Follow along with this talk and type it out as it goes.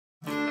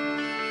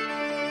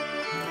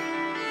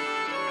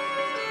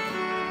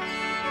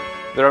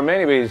There are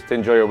many ways to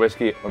enjoy your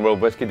whiskey on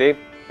World Whisky Day,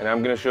 and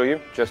I'm going to show you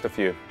just a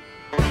few.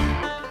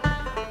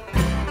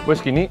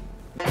 Whiskey neat,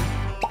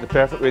 the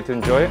perfect way to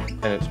enjoy it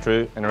in its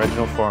true and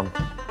original form.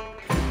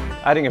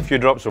 Adding a few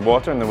drops of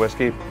water in the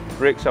whiskey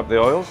breaks up the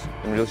oils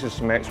and releases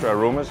some extra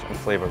aromas and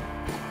flavour.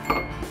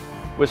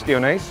 Whiskey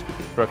on ice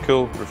for a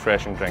cool,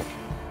 refreshing drink.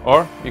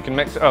 Or you can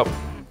mix it up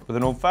with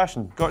an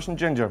old-fashioned Scotch and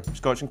ginger,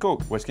 Scotch and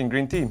Coke, whiskey and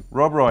green tea,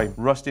 Rob Roy,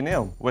 rusty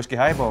nail, whiskey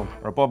highball,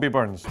 or Bobby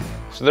Burns.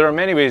 So there are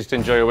many ways to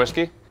enjoy your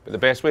whiskey, but the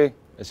best way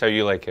is how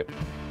you like it.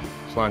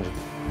 Slàinte.